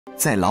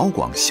在老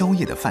广宵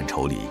夜的范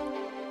畴里，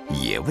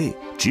野味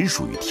只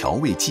属于调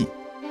味剂，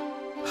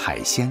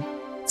海鲜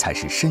才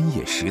是深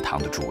夜食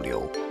堂的主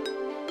流。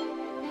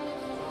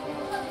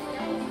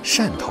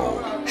汕头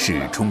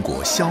是中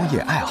国宵夜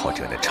爱好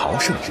者的朝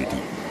圣之地，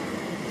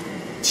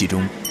其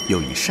中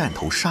又以汕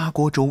头砂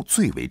锅粥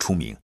最为出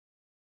名，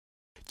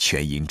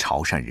全因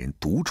潮汕人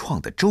独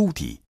创的粥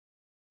底。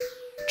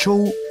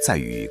粥在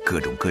与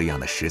各种各样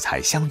的食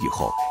材相遇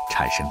后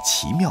产生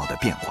奇妙的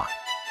变化，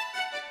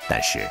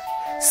但是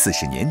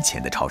40年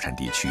前的潮汕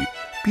地区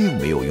并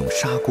没有用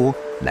砂锅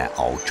来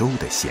熬粥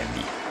的先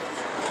例。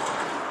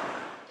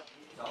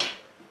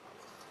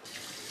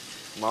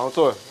马上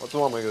做，我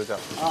做完没给我讲。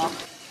啊。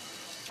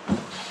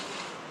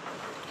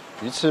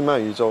鱼翅鳗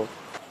鱼粥，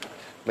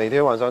每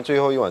天晚上最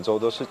后一碗粥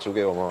都是煮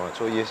给我妈妈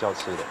做夜宵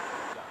吃的。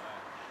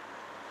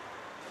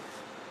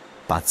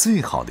把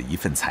最好的一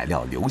份材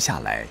料留下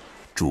来，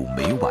煮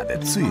每晚的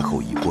最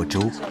后一锅粥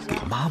给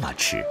妈妈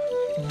吃，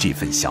这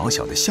份小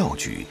小的孝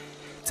举，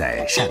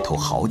在汕头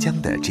濠江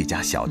的这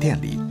家小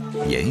店里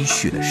延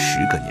续了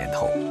10个年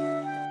头。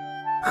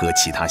和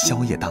其他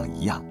宵夜档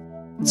一样，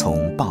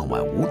从傍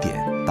晚5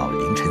点到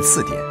凌晨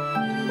4点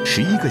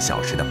，11个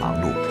小时的忙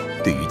碌，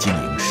对于经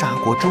营砂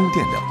锅粥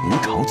店的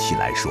吴朝奇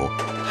来说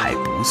还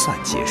不算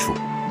结束。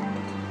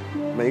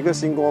每一个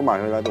新锅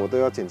买回来的我都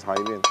要检查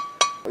一遍，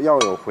要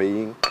有回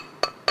音。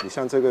你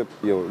像这个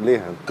有裂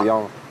痕，不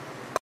要。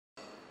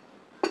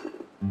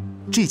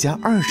这家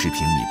20平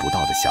米不到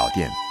的小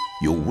店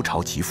由吴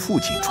朝奇父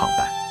亲创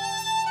办，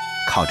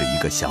靠着一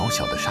个小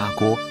小的砂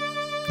锅，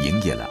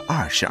营业了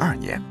22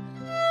年。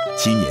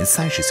今年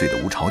30岁的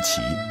吴朝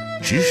奇，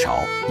至少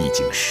已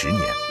经10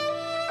年。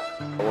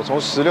我从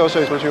16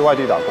岁出去外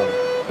地打工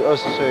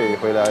，20岁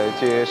回来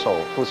接手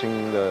父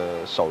亲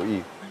的手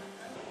艺。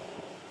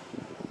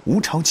吴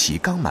朝奇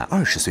刚满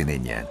20岁那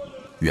年，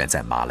远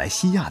在马来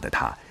西亚的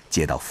他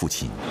接到父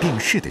亲病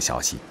逝的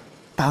消息，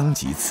当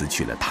即辞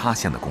去了他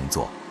乡的工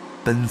作，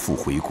奔赴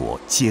回国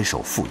接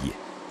手副业。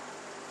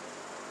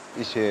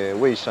一些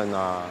卫生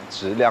啊、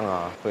质量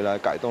啊，回来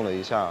改动了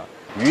一下，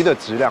鱼的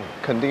质量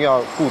肯定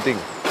要固定。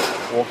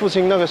我父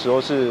亲那个时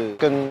候是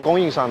跟供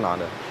应商拿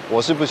的，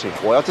我是不行，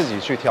我要自己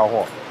去挑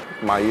货。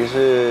买鱼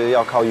是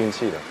要靠运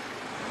气的。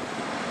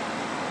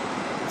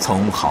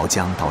从濠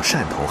江到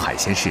汕头海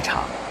鲜市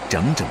场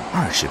整整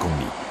20公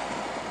里，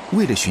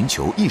为了寻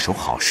求一手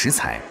好食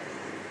材，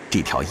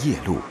这条夜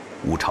路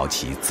吴朝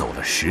奇走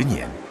了10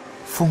年，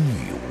风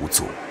雨无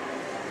阻。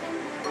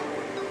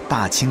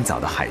大清早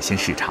的海鲜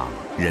市场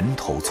人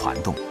头攒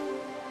动，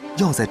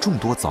要在众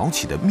多早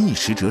起的觅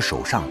食者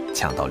手上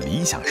抢到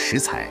理想食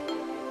材，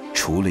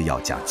除了要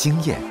讲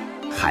经验，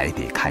还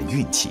得看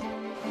运气。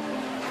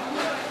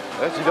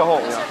几条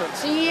好？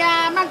是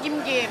啊，慢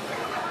金金，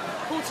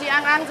夫妻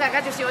安安在，那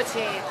就小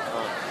切，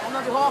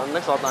那就好。那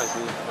时候当然是。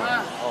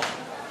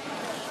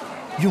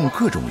用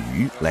各种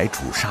鱼来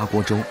煮砂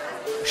锅粥，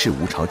是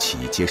吴朝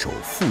奇接手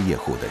副业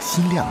后的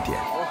新亮点。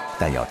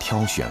但要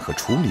挑选和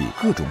处理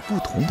各种不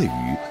同的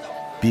鱼，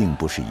并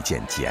不是一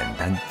件简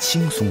单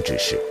轻松之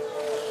事。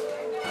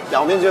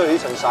表面就有一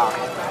层沙，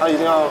它一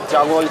定要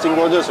加过经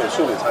过热水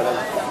处理，才能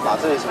把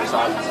这一层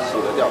沙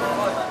洗得掉。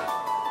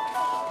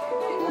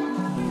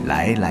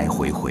来来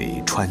回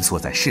回穿梭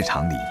在市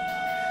场里，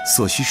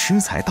所需食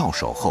材到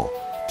手后，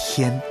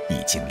天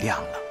已经亮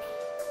了。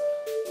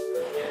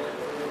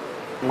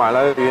买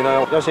来的鱼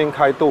呢，要先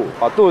开肚，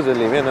把肚子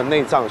里面的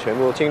内脏全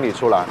部清理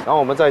出来，然后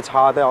我们再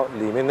擦掉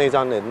里面内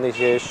脏的那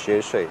些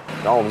血水，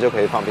然后我们就可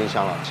以放冰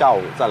箱了。下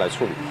午再来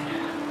处理。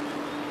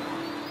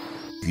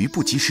鱼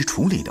不及时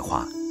处理的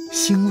话，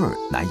腥味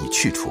难以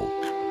去除。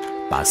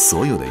把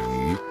所有的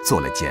鱼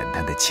做了简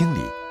单的清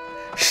理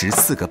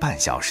，14个半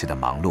小时的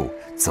忙碌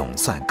总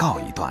算告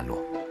一段落。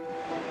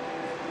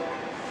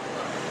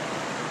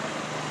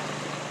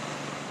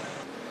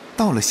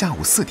到了下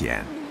午4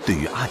点。对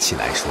于阿奇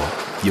来说，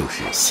又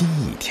是新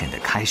一天的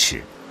开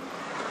始。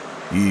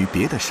与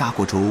别的砂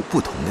锅粥不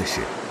同的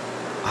是，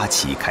阿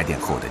奇开店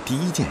后的第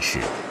一件事，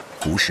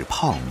不是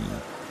泡米，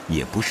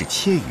也不是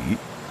切鱼，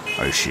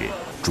而是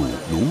煮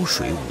卤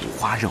水五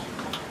花肉。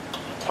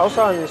潮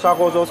汕砂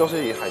锅粥都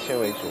是以海鲜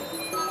为主，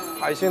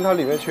海鲜它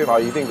里面缺乏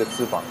一定的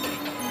脂肪，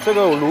这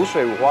个卤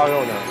水五花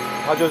肉呢，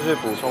它就是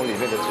补充里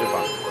面的脂肪，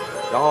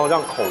然后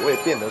让口味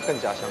变得更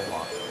加香滑。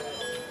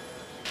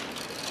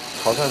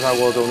潮汕砂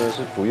锅粥呢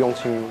是不用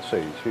清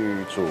水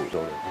去煮粥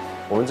的，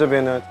我们这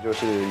边呢就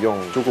是用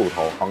猪骨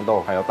头、黄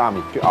豆还有大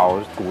米去熬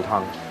骨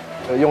汤，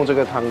用这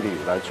个汤底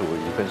来煮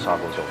一份砂锅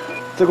粥。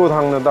这锅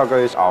汤呢大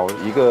概熬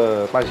1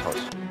个半小时。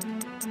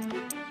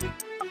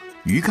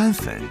鱼干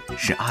粉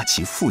是阿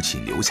奇父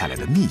亲留下来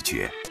的秘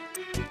诀，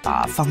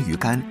把方鱼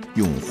干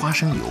用花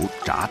生油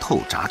炸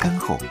透炸干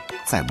后，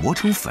再磨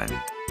成粉，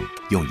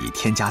用以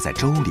添加在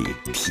粥里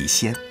提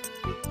鲜。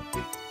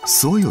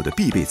所有的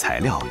必备材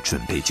料准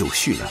备就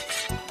绪了，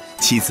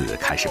妻子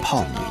开始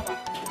泡米，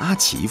阿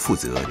奇负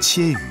责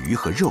切鱼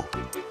和肉，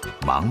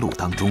忙碌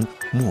当中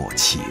默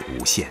契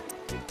无限。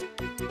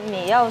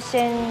米要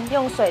先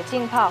用水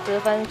浸泡10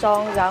分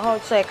钟，然后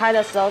水开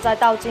的时候再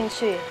倒进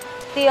去，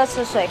第2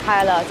次水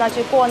开了，再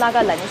去过那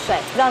个冷水，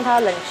让它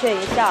冷却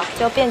一下，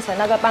就变成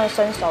那个半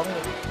生熟米。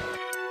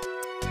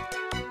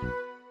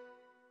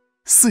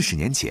40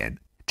年前，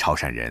潮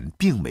汕人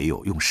并没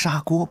有用砂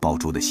锅煲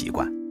粥的习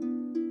惯。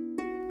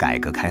改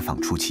革开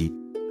放初期，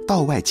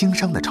到外经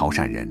商的潮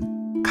汕人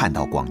看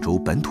到广州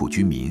本土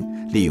居民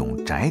利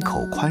用窄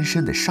口宽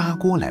身的砂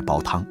锅来煲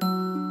汤，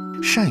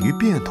善于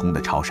变通的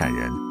潮汕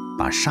人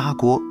把砂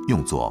锅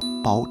用作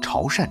煲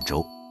潮汕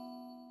粥。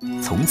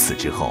从此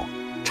之后，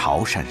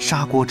潮汕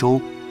砂锅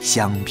粥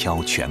香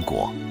飘全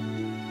国。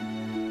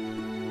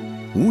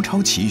吴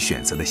超奇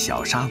选择的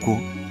小砂锅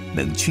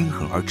能均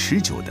衡而持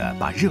久地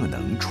把热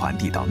能传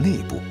递到内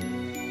部，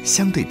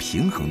相对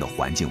平衡的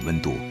环境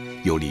温度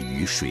有利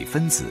于水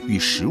分子与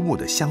食物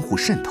的相互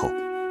渗透，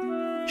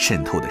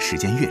渗透的时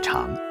间越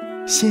长，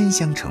鲜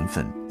香成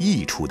分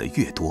溢出的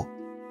越多，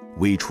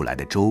煨出来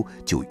的粥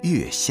就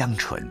越香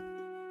醇。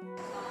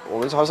我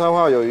们潮汕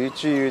话有一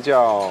句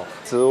叫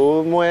“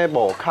煮糜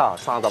无卡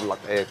36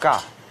个架”。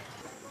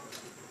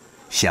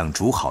想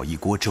煮好一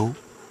锅粥，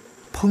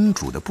烹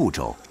煮的步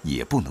骤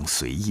也不能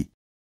随意。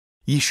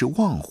一是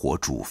旺火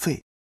煮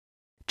沸，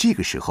这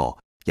个时候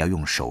要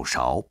用手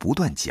勺不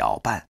断搅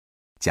拌，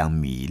将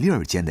米粒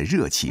儿间的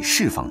热气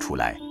释放出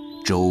来，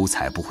粥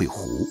才不会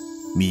糊，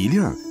米粒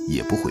儿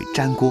也不会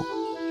粘锅。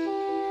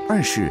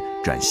二是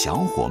转小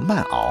火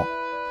慢熬，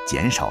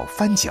减少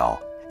翻搅，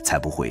才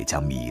不会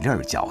将米粒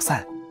儿搅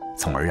散，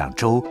从而让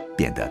粥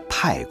变得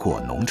太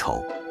过浓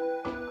稠。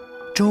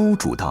粥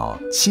煮到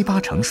7、8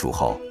成熟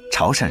后，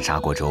潮汕砂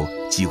锅粥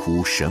几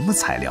乎什么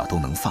材料都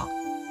能放，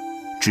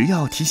只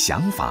要提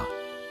想法，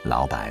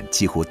老板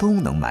几乎都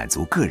能满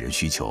足个人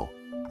需求，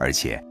而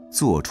且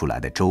做出来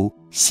的粥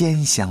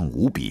鲜香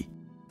无比。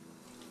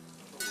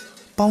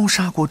煲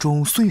砂锅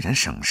粥虽然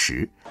省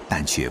时，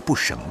但却不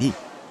省力。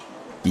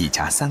一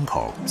家3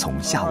口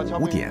从下午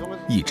5点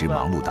一直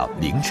忙碌到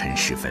凌晨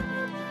时分，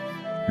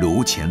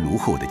炉前炉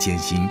后的艰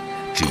辛，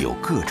只有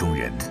个中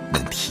人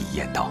能体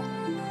验到。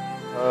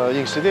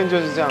饮食店就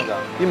是这样的，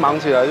一忙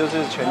起来就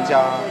是全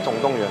家总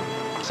动员，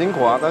辛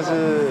苦啊！但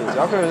是只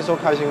要客人说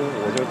开心，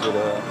我就觉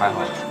得还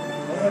好。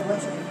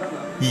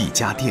一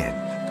家店，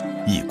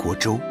一锅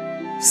粥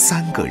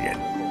，3个人。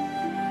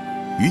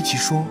与其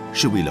说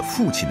是为了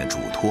父亲的嘱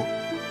托，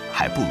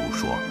还不如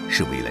说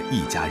是为了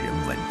一家人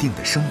稳定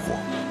的生活。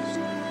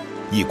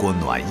一锅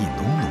暖意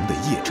浓浓的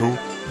夜粥，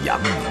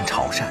扬名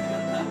潮汕，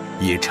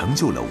也成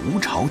就了吴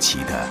朝奇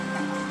的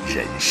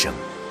人生。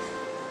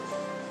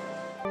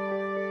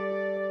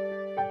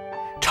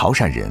潮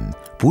汕人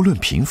不论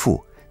贫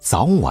富，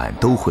早晚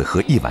都会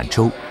喝一碗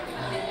粥，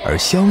而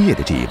宵夜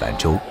的这一碗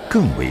粥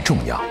更为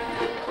重要。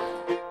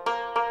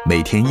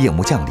每天夜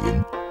幕降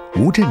临，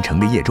吴镇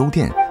城的夜粥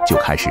店就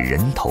开始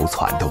人头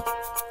攒动。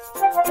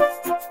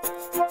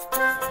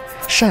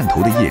汕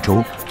头的夜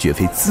粥绝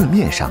非字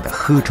面上的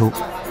喝粥，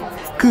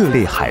各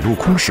类海陆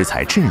空食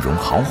材阵容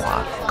豪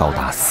华，高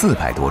达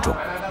400多种，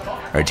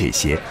而这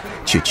些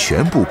却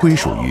全部归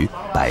属于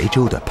白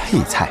粥的配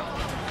菜。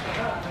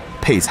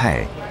配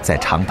菜在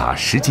长达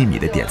10几米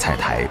的点菜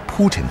台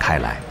铺陈开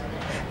来，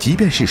即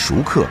便是熟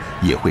客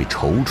也会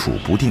踌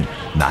躇不定，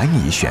难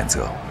以选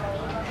择。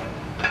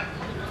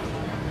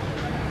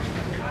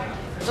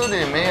这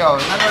里没有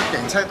那个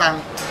点菜单，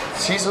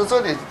其实这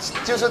里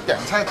就是点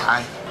菜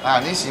台啊。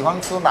你喜欢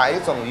吃哪一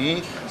种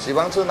鱼，喜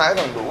欢吃哪一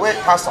种卤味，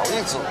他手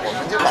一指，我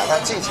们就把它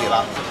记起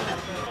来。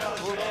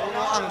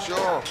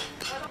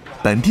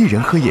本地人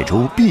喝夜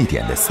粥必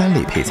点的3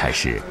类配菜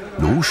是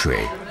卤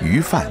水、鱼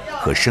饭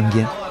和生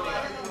腌。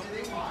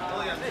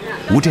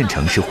吴镇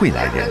城是惠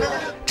来人，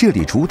这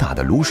里主打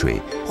的卤水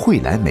惠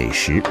来美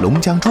食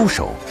龙江猪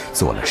手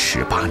做了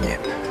18年。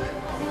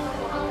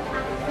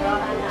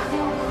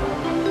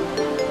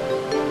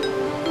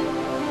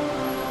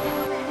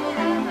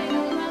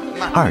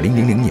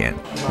2000年，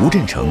吴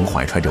镇城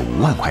怀揣着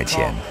5万块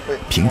钱，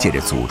凭借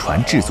着祖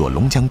传制作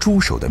龙江猪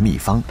手的秘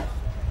方，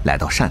来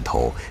到汕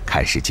头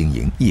开始经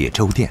营夜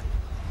粥店。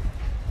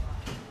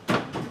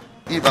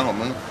一般我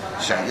们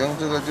选用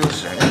这个就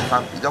选用它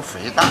比较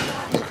肥大，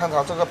你看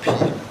它这个皮，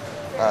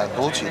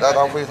卤起来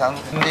它非常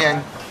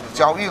黏，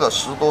交易了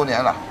10多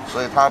年了，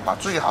所以它把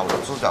最好的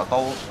猪脚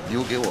都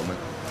留给我们。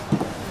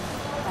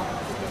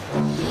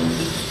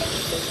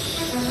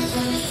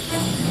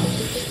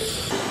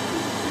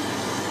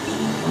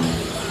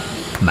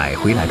买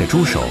回来的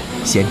猪手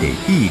先得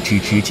一只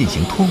只进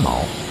行脱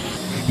毛，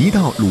一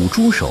道卤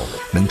猪手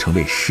能成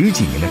为10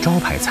几年的招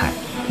牌菜，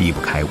离不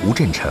开吴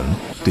镇城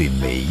对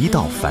每一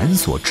道繁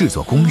琐制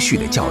作工序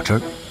的较真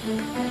儿。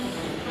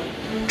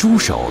猪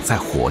手在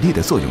火力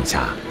的作用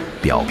下，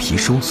表皮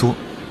收缩，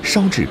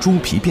烧至猪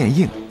皮变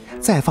硬，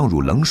再放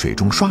入冷水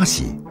中刷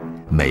洗，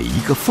每一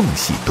个缝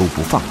隙都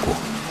不放过。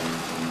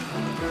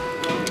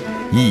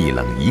一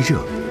冷一热，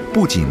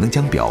不仅能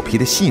将表皮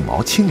的细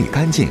毛清理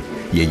干净，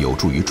也有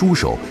助于猪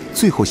手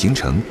最后形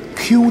成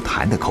Q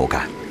弹的口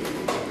感。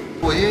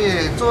我爷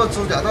爷做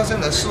猪脚到现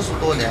在40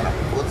多年了，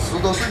我10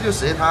多岁就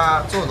学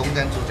他做龙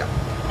江猪脚。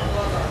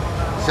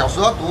小时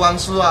候读完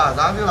书啊，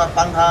然后就来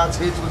帮他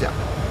切猪脚，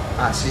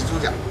洗猪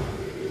脚。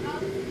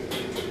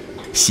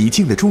洗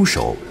净的猪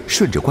手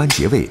顺着关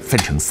节位分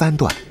成3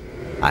段，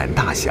按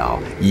大小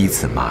依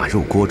次码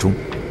入锅中，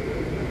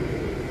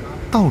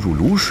倒入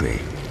卤水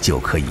就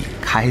可以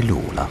开卤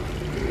了。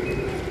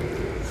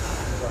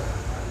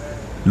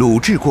卤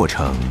制过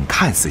程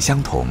看似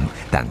相同，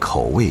但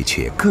口味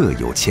却各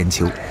有千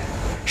秋，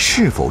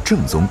是否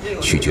正宗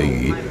取决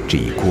于这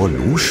一锅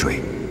卤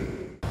水。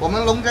我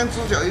们龙江猪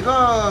脚一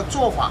个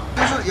做法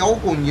就是油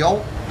滚油，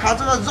它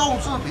这个肉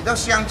是比较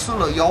香，吃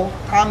了油，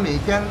它每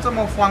天这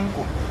么翻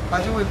滚，它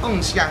就会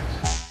更香。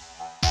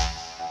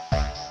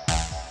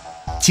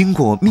经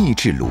过秘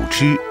制卤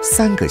汁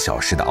3个小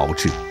时的熬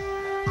制，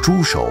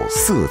猪手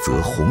色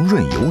泽红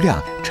润油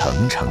亮，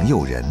澄澄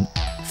诱人，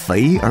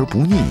肥而不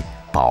腻，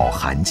饱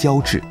含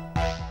胶质。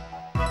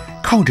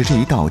靠着这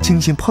一道精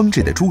心烹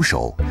制的猪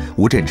手，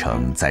吴振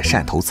成在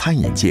汕头餐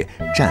饮界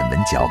站稳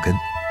脚跟。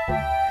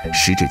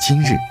时至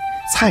今日，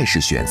菜式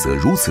选择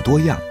如此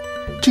多样，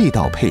这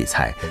道配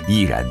菜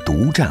依然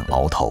独占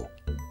鳌头。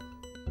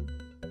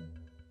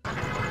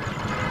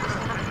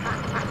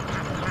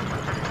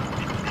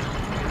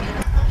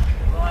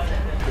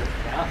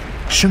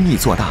生意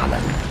做大了，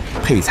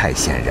配菜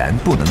显然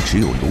不能只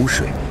有卤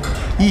水。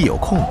一有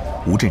空，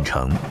吴振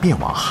成便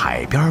往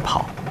海边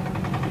跑。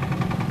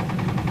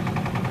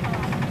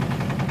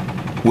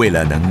为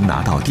了能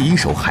拿到第一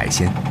手海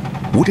鲜，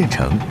吴振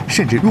成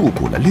甚至入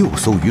股了6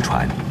艘渔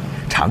船，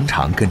常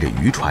常跟着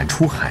渔船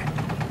出海，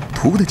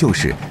图的就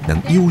是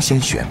能优先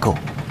选购。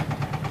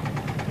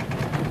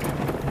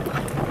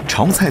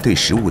潮菜对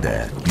食物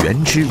的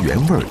原汁原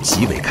味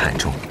极为看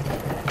重，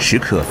食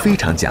客非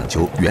常讲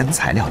究原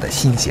材料的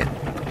新鲜。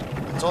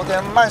昨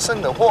天卖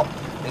剩的货，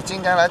你今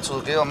天来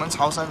煮给我们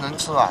潮汕人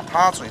吃啊，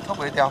他嘴特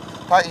别刁，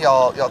他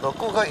有的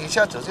顾客一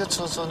下子就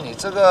吃出你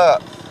这个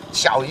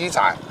小鱼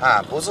仔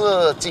啊，不是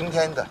今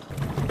天的。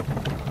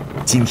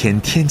今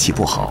天天气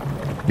不好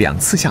，2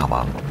次下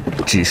网，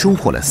只收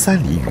获了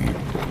3厘鱼，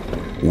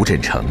吴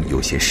振成有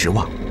些失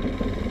望。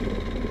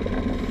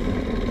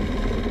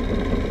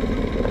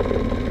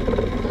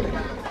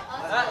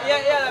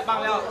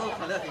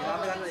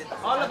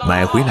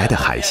买回来的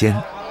海鲜，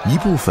一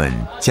部分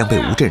将被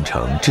吴振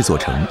成制作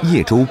成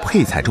叶粥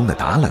配菜中的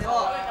打冷。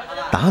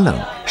打冷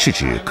是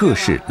指各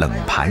式冷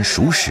盘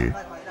熟食，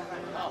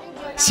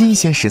新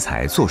鲜食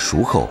材做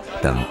熟后，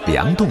等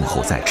凉冻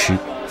后再吃，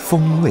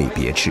风味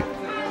别致。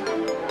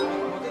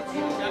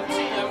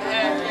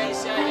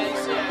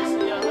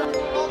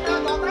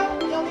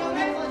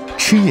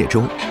吃叶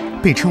粥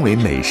被称为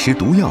美食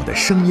毒药的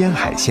生腌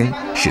海鲜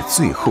是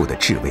最后的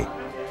至味，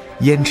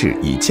腌制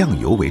以酱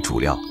油为主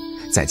料，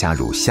再加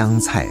入香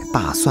菜、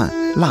大蒜、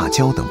辣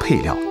椒等配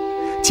料，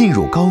浸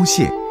入膏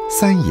蟹、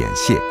三眼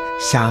蟹、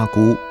虾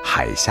菇、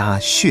海虾、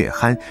血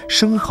蚶、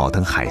生蚝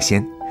等海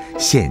鲜，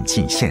现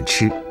浸现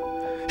吃。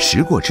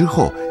食过之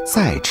后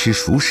再吃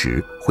熟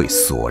食会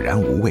索然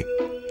无味，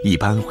一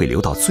般会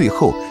留到最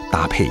后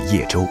搭配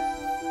叶粥。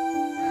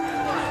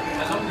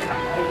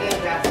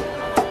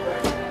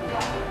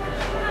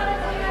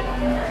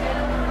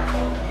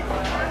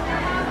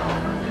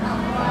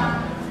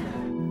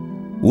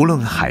无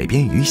论海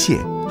边鱼蟹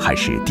还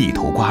是地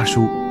头瓜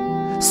酥，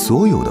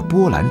所有的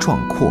波澜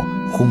壮阔、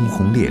轰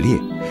轰烈烈，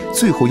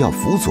最后要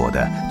辅佐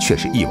的却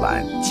是一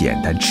碗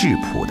简单质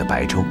朴的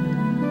白粥。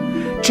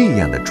这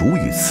样的煮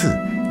与刺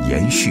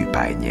延续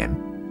100年。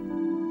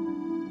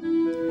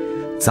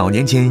早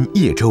年间，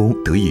叶粥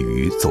得益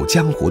于走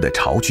江湖的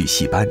潮剧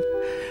戏班，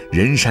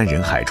人山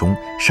人海中，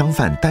商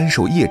贩单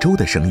售叶粥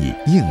的生意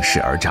应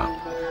势而长。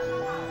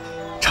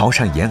潮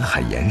汕沿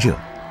海炎热，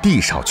地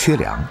少缺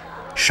粮，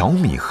少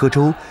米喝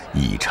粥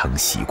已成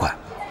习惯。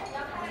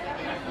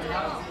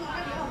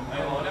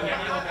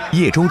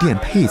叶粥店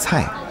配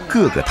菜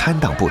各个摊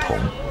档不同，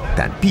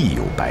但必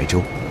有白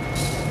粥。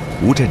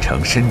吴振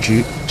成深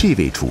知这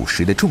味主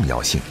食的重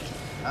要性，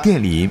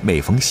店里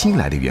每逢新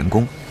来的员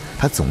工，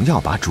他总要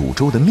把煮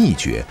粥的秘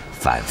诀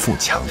反复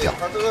强调。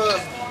他这个水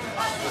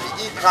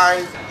一开，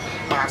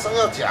马上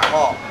要搅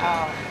哦，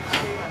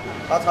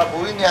它才不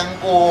会粘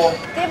锅。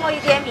这么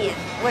一点米，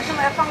为什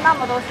么要放那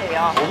么多水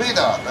哦？不会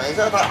的，等一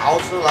下它熬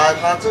出来，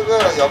它这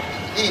个有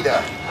比例的。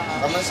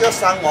我们是要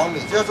3碗米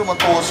就要这么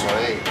多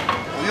水，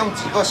不用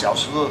几个小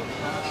时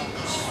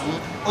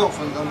，12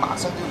分钟马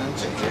上就能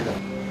解决的，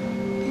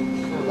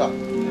是不是？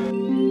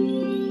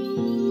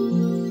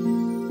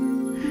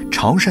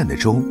潮汕的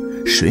粥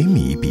水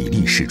米比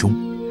例适中，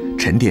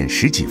沉淀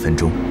10几分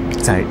钟，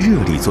在热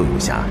力作用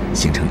下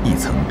形成一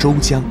层粥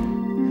浆，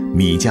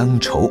米浆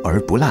稠而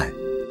不烂。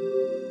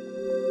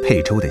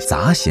配粥的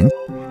杂咸、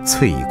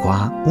脆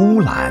瓜、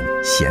乌兰、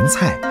咸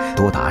菜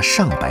多达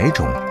上百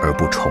种而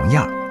不重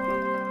样。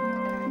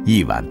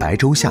一碗白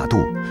粥下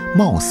肚，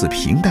貌似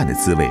平淡的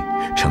滋味，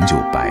成就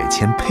百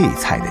千配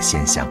菜的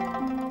鲜香。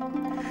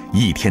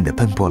一天的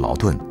奔波劳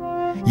顿，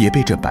也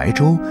被这白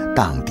粥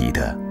荡涤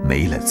得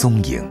没了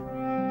踪影。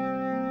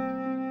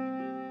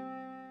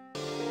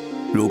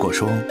如果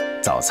说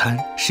早餐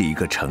是一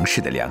个城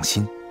市的良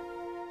心，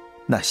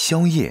那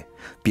宵夜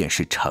便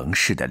是城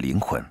市的灵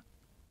魂。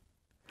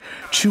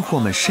吃货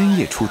们深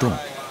夜出动，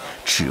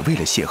只为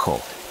了邂逅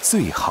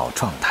最好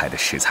状态的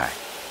食材。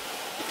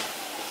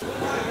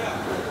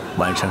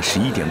晚上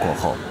11点过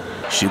后，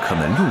食客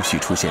们陆续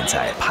出现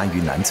在番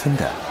禺南村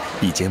的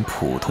一間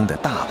普通的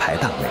大排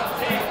檔內。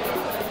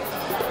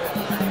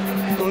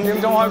5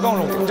點鐘開工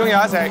，6點鐘有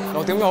得食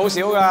，6點鐘好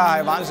少㗎，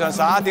係晚上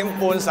11點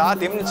半、11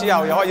點之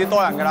後又開始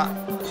多人㗎啦。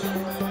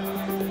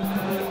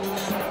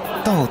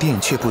到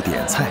店卻不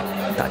點菜，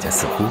大家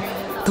似乎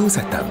都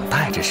在等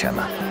待着什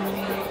麼。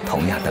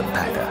同樣等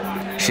待的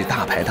是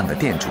大排檔的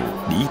店主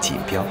李錦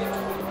標。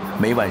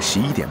每晚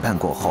11點半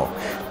過後，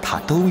他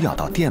都要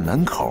到店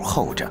門口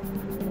候着。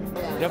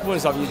一般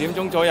12點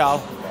鐘左右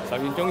，10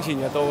點鐘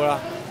前就到㗎啦。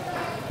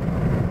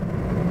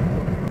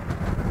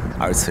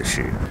而此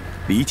時，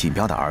李錦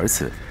標的兒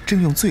子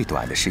正用最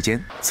短的時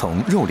間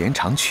從肉聯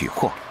廠取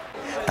貨。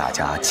大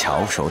家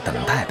翹首等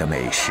待的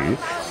美食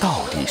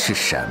到底是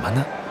什麼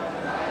呢？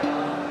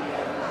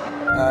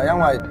因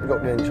為肉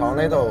聯廠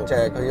呢度即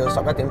係佢要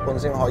11點半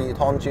先可以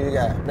劏豬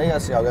嘅，呢個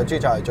時候嘅豬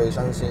就係最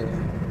新鮮嘅。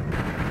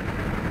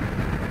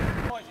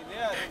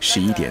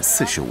11點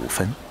45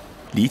分，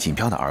李錦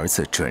標的兒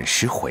子準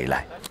時回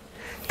來。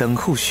等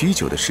候許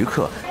久的食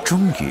客終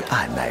於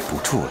按捺不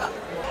住了。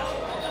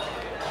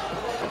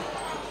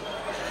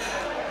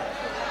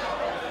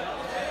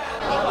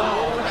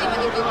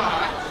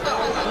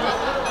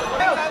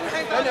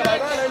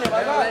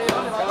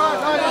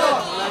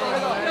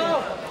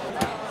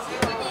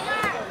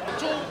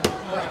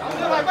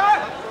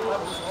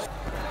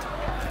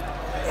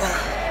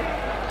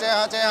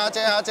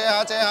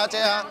借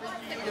下。呢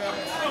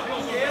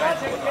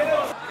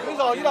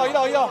度，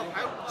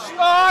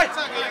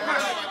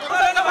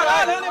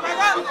來，2條排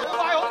骨，快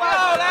好快，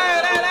來，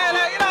呢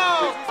度。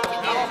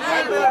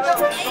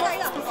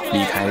離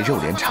開肉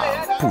聯廠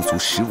不足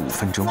15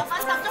分鐘，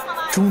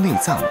豬內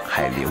臟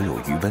還留有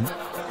餘溫，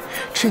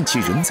趁其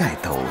仍在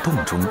抖動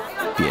中，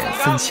便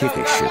分切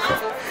給食客，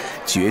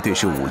絕對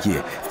是午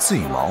夜最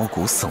毛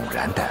骨悚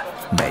然的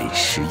美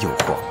食誘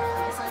惑。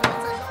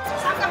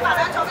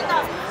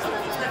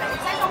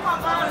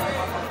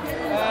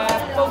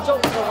煲粥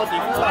我點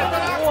啦？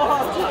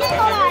哇！自己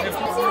過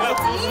嚟，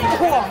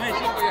哇！咩知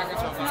個人嘅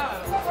場面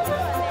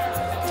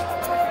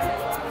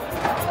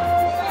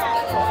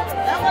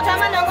？2個產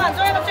品2個人租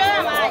1個張係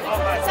咪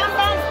？3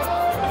斤。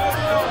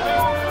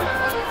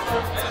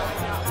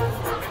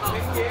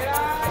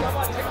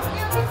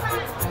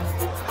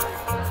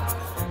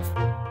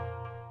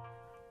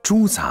豬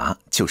雜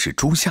就是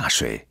豬下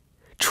水，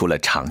除了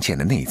常見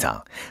的內臟，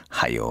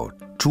還有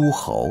豬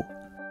喉、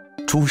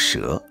豬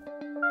舌、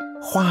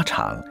花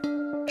腸、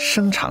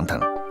生腸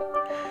等，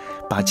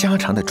把家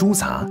常的豬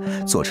雜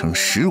做成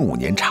15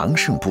年長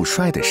盛不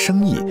衰的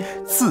生意，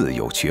自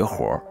有絕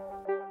活。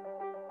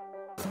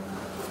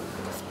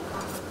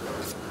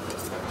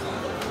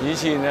以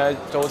前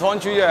做劏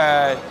豬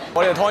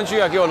我哋劏豬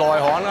叫做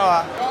內行啊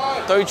嘛。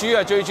對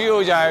豬最主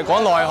要就係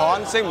講內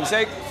行，識唔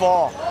識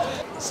貨。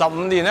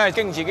15年係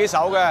經自己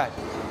手嘅，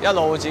一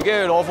路自己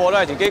去攞貨都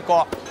係自己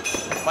割。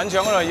粉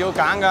腸嗰度要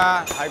揀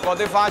㗎，係割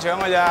啲花腸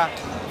㗎咋。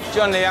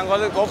將靚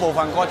嗰部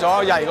分割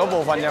咗，曳嗰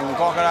部分就唔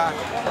割㗎啦。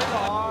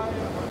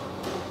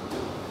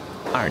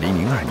2002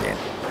年，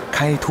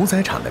開屠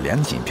宰場的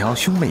梁錦標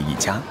兄妹一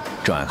家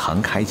轉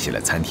行開起了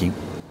餐廳，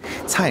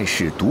菜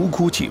式獨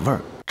沽幾味，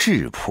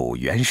質樸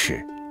原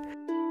始。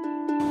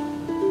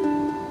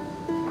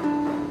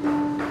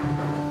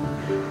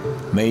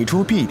每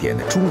桌必點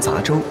的豬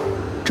雜粥，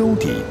粥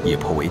底也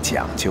頗為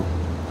講究，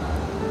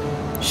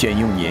選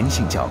用粘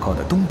性較高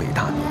的東北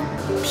大米，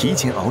提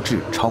前熬製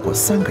超過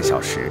3個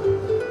小時。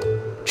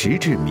直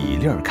至米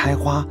粒開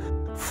花，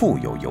富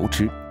有油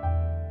脂。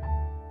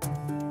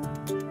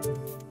3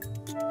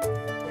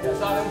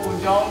點半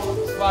鐘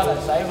翻嚟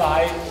洗米，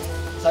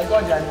洗乾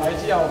淨米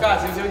之後加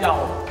少少油，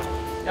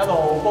一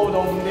路煲到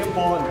5點半，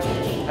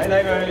睇睇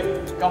佢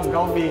夠唔夠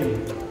麵。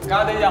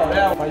加啲油咧，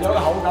為咗個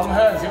口感香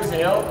少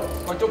少，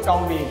個粥夠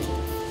麵。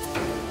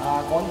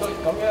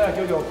咁樣叫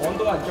做廣東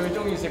人最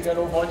中意食嘅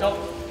老火粥。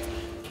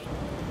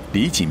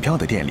李錦標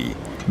的店裡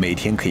每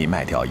天可以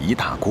賣掉一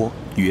大鍋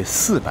約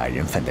400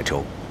人份的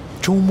粥，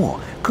周末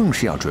更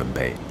是要準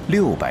備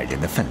600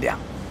人的分量。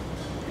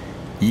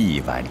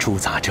一碗豬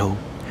雜粥，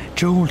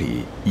粥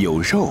裡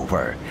有肉味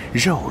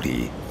兒，肉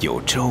裡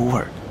有粥味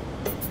兒。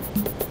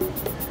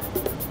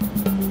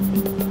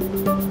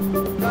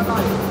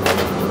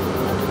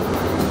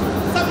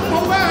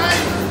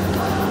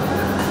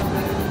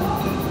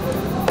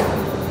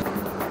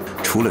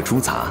除了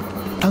豬雜，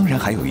當然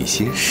還有一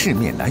些市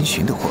面難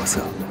尋的貨色。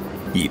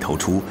一頭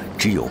豬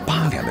只有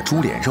8兩的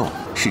豬臉肉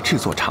是製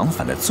作腸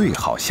粉的最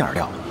好餡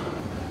料。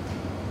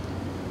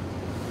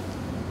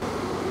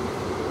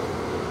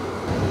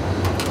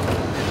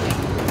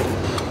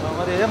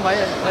我哋一米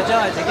嗰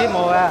張係自己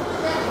磨嘅，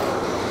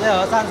一有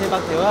300-400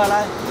條啦，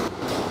來。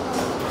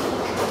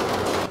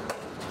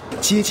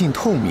接近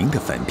透明的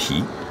粉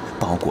皮，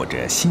包裹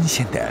着新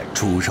鮮的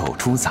豬肉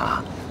豬雜，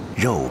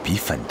肉比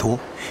粉多，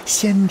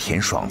鮮甜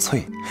爽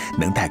脆，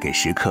能帶給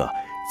食客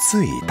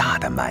最大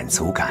的滿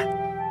足感。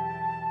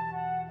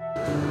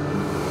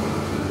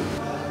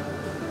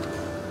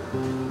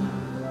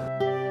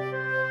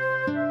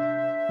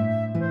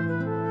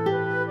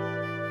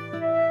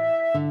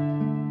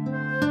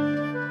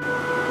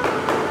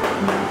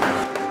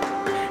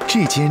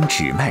这间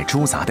只卖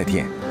猪杂的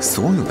店，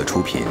所有的出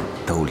品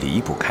都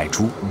离不开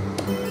猪。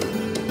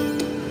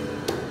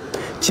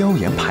椒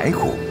盐排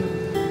骨、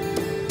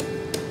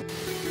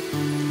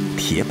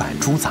铁板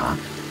猪杂、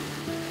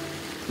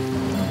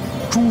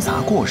猪杂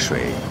过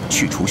水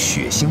去除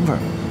血腥味儿。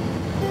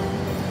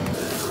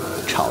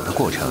炒的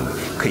过程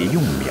可以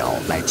用秒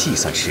来计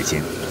算时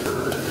间。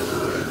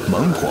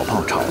猛火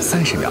爆炒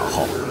30秒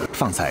后，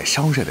放在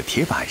烧热的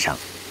铁板上，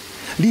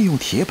利用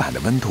铁板的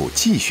温度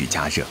继续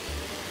加热。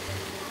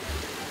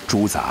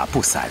猪杂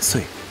不散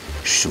碎，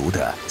熟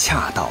得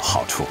恰到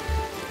好处。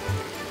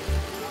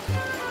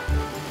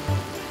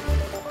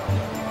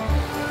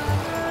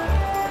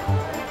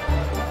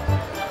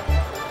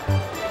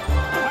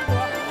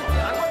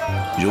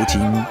如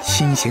今，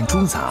新鲜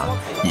猪杂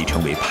已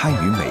成为番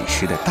禺美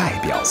食的代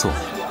表作，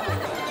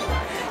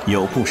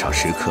有不少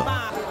食客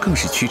更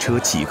是驱车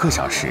几个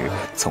小时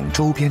从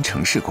周边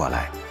城市过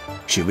来，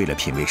只為了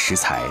品味食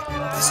材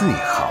最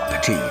好的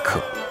這一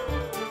刻。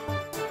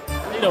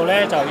呢度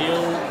咧就要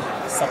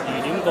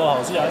12點過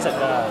後先有得食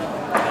㗎，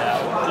係啊，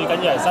最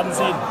緊要係新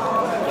鮮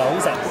又好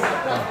食。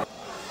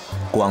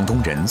廣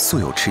東人素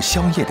有吃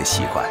宵夜的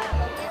習慣，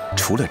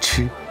除了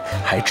吃，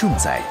還重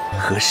在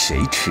和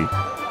誰吃。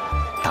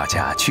大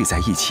家聚在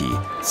一起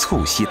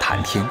促膝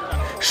談天，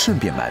順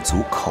便滿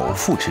足口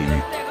腹之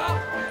欲，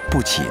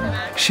不僅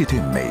是對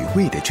美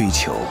味的追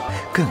求，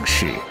更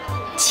是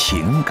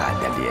情感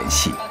的聯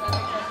繫。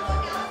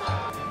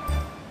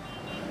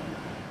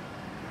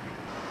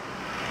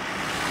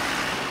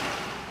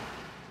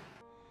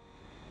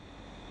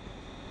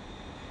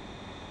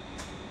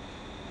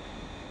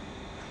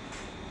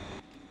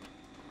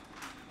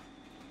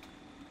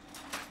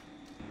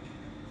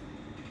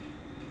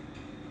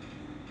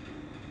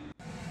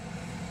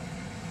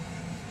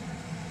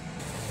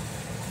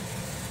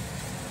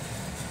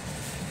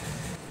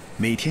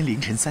每天凌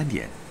晨3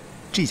點，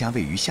這家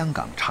位於香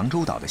港長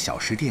洲島的小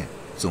食店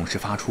總是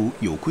發出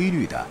有規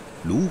律的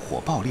爐火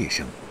爆裂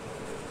聲，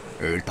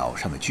而島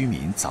上的居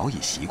民早已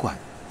習慣，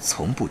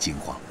從不驚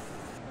慌。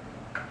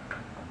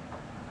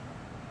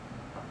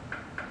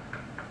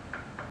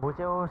每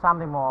朝3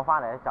點半我翻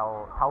嚟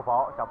就透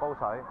火就煲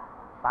水，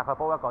大概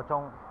煲1個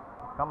鐘。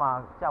咁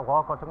啊，之後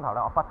嗰1個鐘頭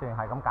咧，我不斷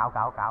係咁搞。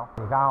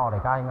而家我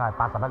哋家應該係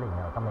81年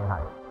嘅，今年係。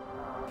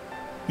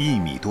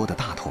1米多的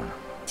大桶，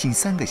近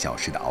3個小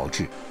時的熬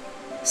製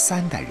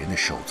，3代人的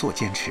手作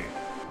堅持，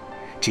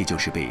這就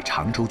是被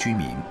長洲居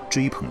民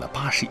追捧了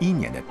81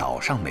年的島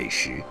上美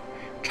食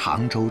——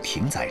長洲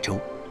艇仔粥。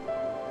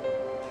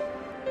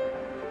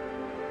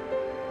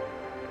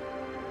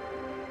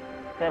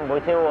即係每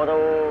朝我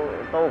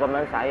都咁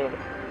樣洗，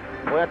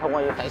每一桶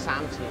我要洗3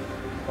次，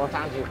過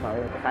3次水，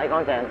洗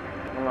乾淨，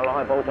咁就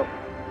攞去煲粥。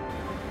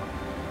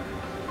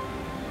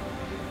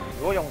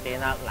如果用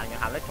電啊，能源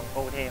效率仲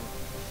高添，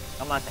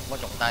咁啊成本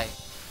仲低。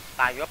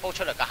但係如果煲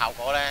出嚟嘅效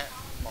果咧，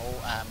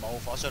冇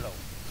火水爐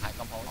係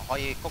咁好，可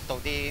以谷到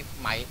啲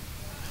米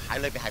喺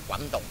裏邊係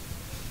滾動。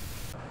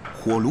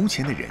火爐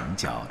前的人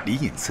叫李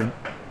引森，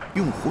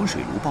用活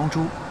水爐煲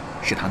粥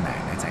是他奶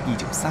奶在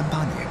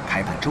1938年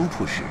開辦粥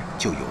鋪時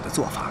就有的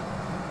做法。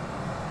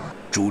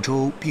煮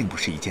粥並不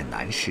是一件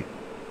難事，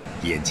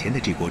眼前的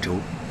這鍋粥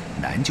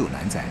難就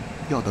難在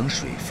要等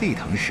水沸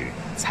騰時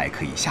才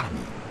可以下米。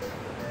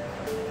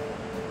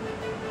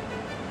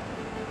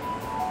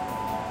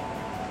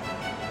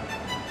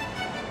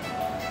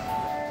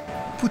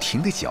不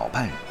停的搅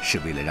拌是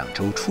為了讓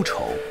粥出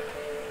稠，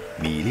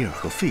米粒兒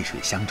和沸水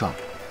相撞，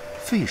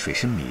沸水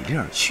使米粒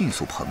兒迅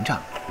速膨脹，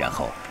然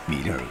後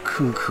米粒兒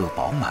顆顆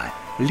飽滿，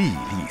粒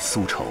粒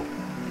酥稠。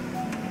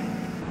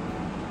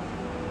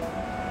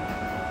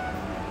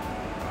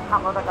差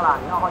唔多得㗎啦，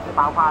而家開始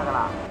爆花㗎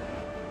啦。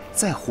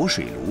在火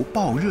水爐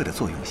爆熱的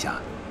作用下，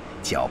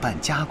攪拌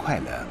加快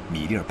了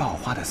米粒兒爆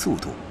花的速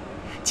度。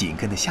緊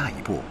跟的下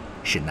一步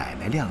是奶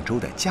奶釀粥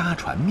的家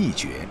傳秘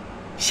訣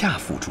——下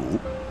腐竹。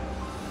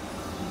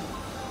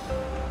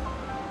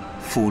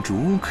腐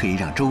竹可以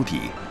讓粥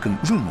底更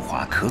潤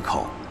滑可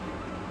口。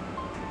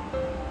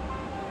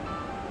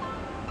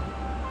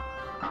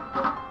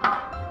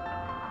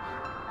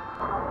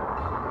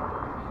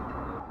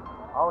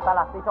好得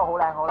啦，啲粥好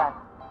靚好靚。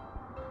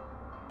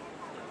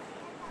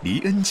黎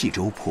恩記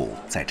粥鋪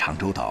在長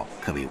洲島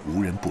可謂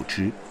無人不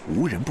知，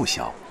無人不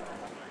曉。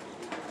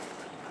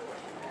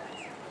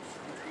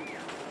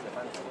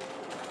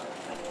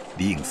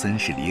李應森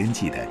是黎恩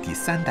記的第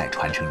3代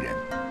傳承人，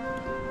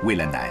為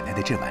了奶奶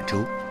的這碗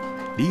粥，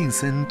李應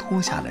森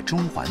脫下了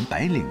中環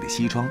白領的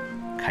西裝，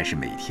開始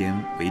每天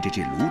圍着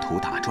這爐頭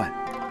打轉，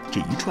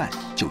這一轉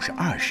就是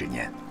20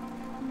年。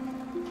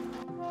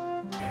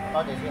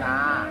多謝先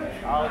啊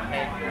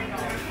 ，OK。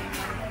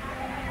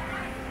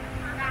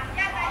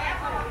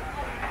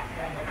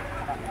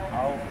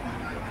好。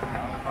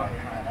早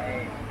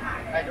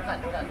晨。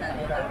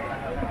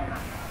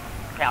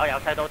其實我由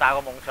細到大個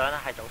夢想咧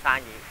係做生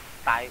意，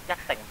但係一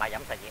定唔係飲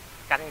食業，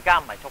更加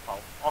唔係粥鋪。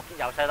我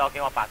由細到我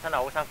見我爸真係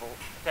好辛苦，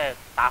即係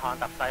大汗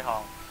揼細汗，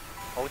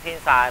好天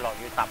曬落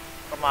雨揼，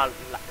咁啊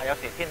有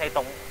時天氣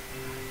凍，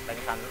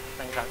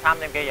凌晨3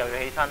點幾又要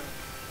起身，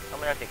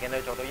咁有時見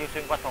佢做到腰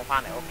酸骨痛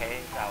翻嚟屋企，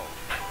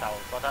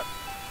就覺得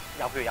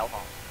有血有汗。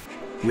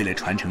为了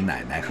传承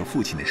奶奶和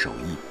父亲的手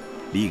艺，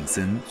李颖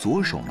森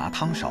左手拿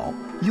汤勺，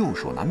右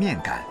手拿面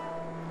杆，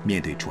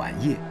面对转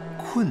业、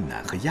困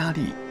难和压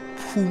力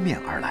扑面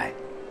而來。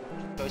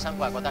最辛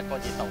苦係覺得個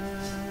熱度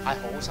係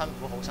好辛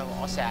苦，好辛苦。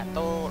我成日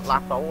都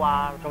辣到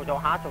啊，做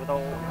下做到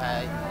有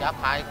一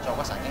排做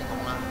個神經痛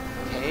啦，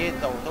企喺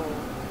度都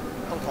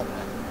痛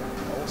嘅，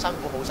好辛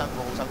苦，好辛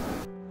苦，好辛苦。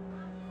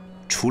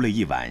除了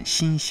一碗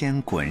新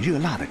鮮滾熱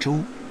辣的粥，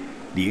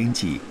李恩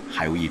記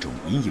還有一種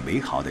引以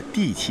為豪的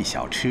地氣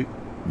小吃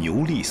——牛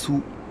脷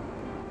酥。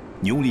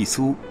牛脷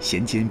酥、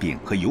鹹煎餅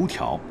和油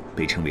條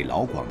被稱為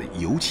老廣的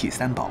油氣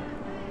三寶。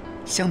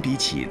相比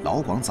起老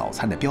廣早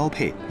餐的標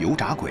配油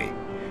炸鬼，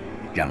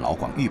讓老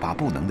廣欲罷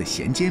不能的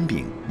鹹煎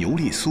餅、牛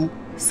脷酥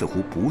似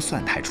乎不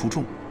算太出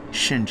眾，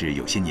甚至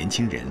有些年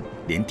輕人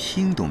連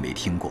聽都沒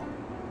聽過。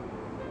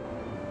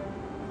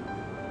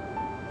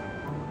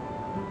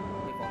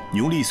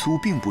牛脷酥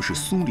並不是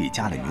酥裡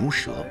加了牛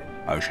舌，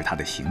而是它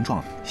的形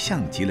狀像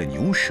極了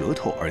牛舌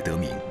頭而得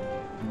名。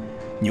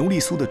牛脷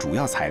酥的主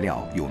要材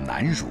料有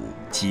南乳、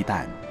雞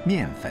蛋、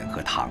麵粉和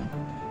糖。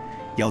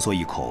要做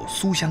一口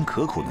酥香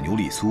可口的牛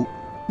脷酥，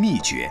秘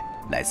訣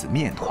來自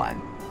麵團。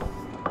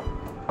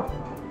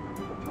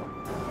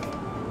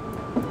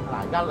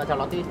嗱，而家就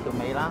落啲調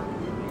味啦，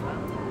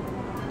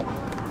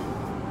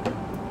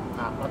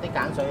落啲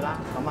鹼水啦，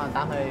咁啊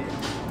等佢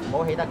唔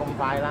好起得咁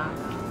快啦。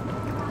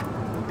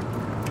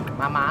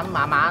慢慢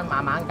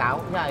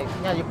搞，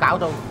因為要搞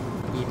到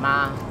鹽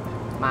啊，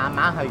慢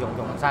慢去溶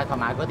晒，同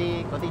埋嗰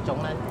啲種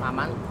咧，慢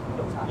慢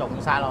溶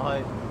晒落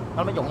去。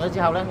咁你溶咗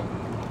之後咧，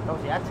到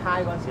時一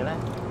猜嗰陣時咧，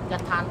一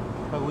攤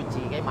佢會自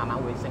己慢慢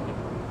會升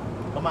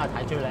嘅，咁啊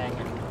睇最靚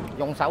嘅。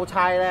用手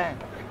猜咧，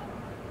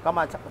咁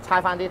啊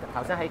猜翻啲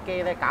頭先喺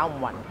機咧攪唔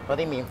勻嗰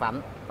啲麵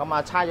粉，咁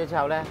啊猜咗之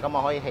後咧，咁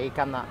啊可以起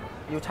筋啦。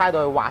要猜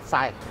到佢滑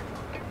晒，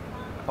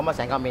咁啊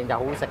成個麵就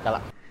好好食噶啦。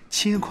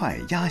切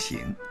塊壓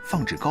形，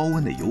放置高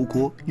溫的油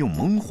鍋，用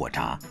猛火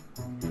炸，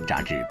炸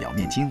至表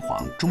面金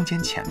黃，中間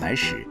淺白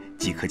時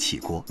即可起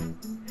鍋。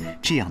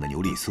這樣的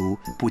牛脷酥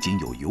不僅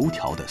有油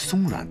條的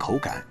鬆軟口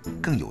感，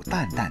更有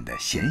淡淡的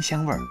鹹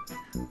香味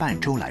兒，拌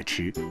粥來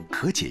吃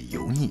可解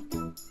油膩。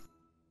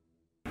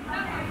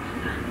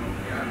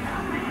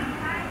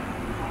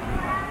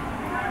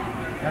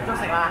有粥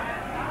食啦！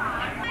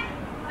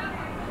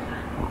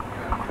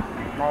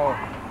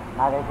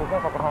嚟你自己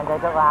食個艇仔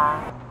粥啦！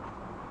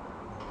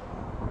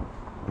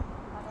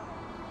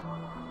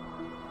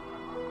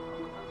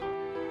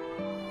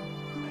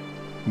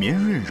綿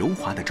潤柔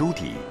滑的粥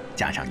底，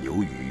加上魷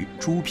魚、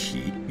豬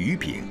皮、魚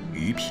餅、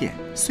魚片、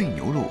碎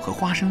牛肉和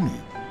花生米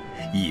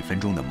，1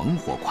分鐘的猛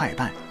火快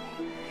拌，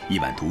一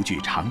碗獨具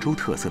常州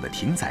特色的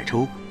艇仔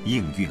粥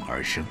應運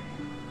而生。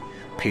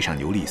配上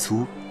牛脷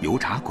酥、油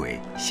炸鬼、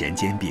鹹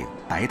煎餅、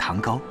白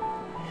糖糕，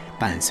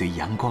伴隨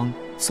陽光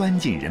鑽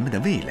進人們的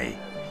味蕾，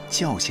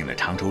叫醒了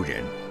常州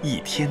人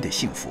一天的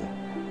幸福。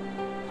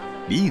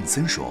李應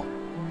森說，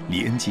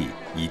李恩記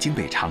已經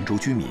被常州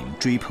居民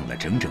追捧了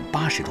整整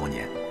80多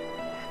年。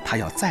他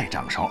要再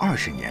掌勺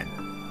20年，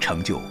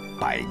成就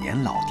100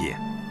年老店。